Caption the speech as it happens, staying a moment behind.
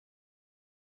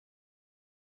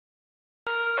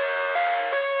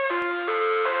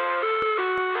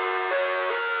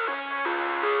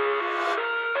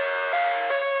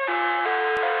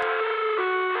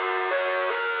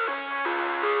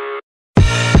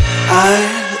I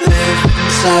live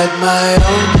inside my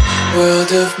own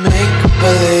world of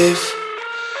make-believe.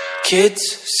 Kids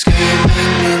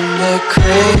screaming in the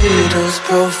cradles,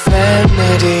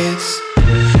 profanities.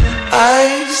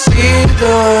 I see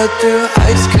the world through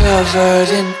ice covered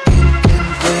in ink and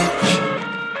bleach.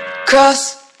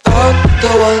 Cross out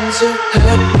the ones who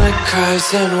heard my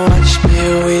cries and watched me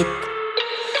weep.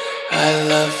 I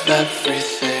love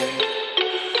everything.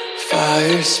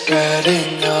 Fire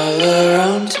spreading all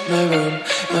around my room.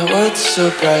 My world's so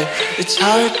bright, it's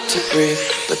hard to breathe,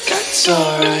 but that's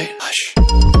alright. Hush.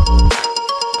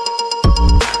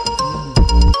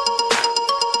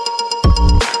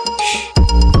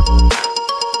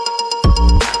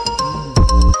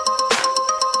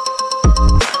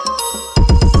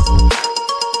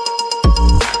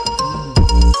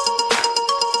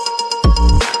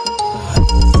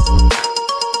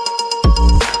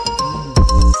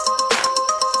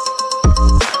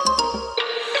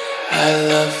 I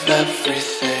love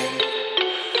everything.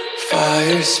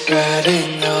 Fire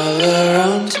spreading all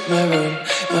around my room.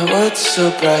 My world's so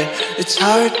bright, it's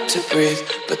hard to breathe,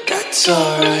 but that's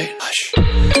alright. Hush.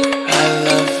 I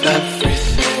love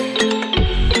everything.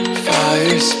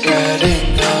 Fire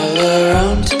spreading all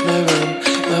around my room.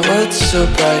 My world's so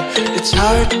bright, it's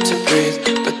hard to breathe,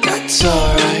 but that's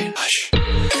alright. Hush.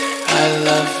 I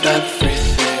love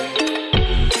everything.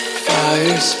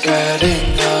 Fire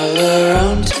spreading all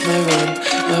around my room.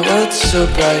 My world's so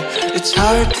bright, it's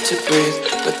hard to breathe,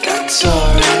 but that's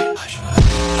alright.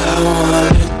 I wanna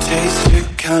taste your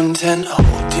content,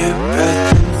 hold your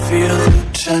breath and feel the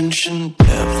tension.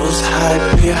 Devils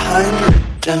hide behind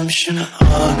redemption.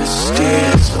 Honesty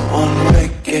is a one-way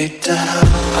gate to hell.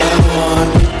 I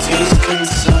wanna taste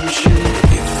consumption,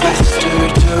 be faster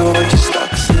to waste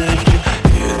oxygen.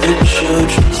 Hear the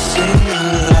children sing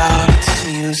aloud, it's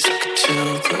music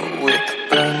till the wick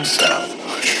burns out.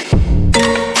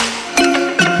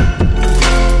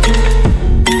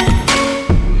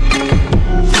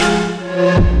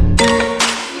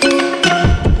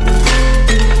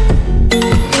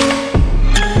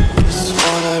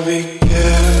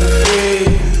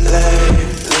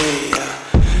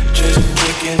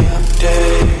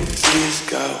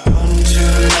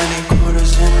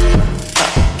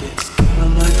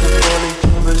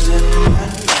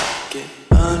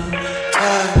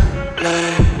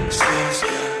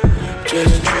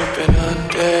 Just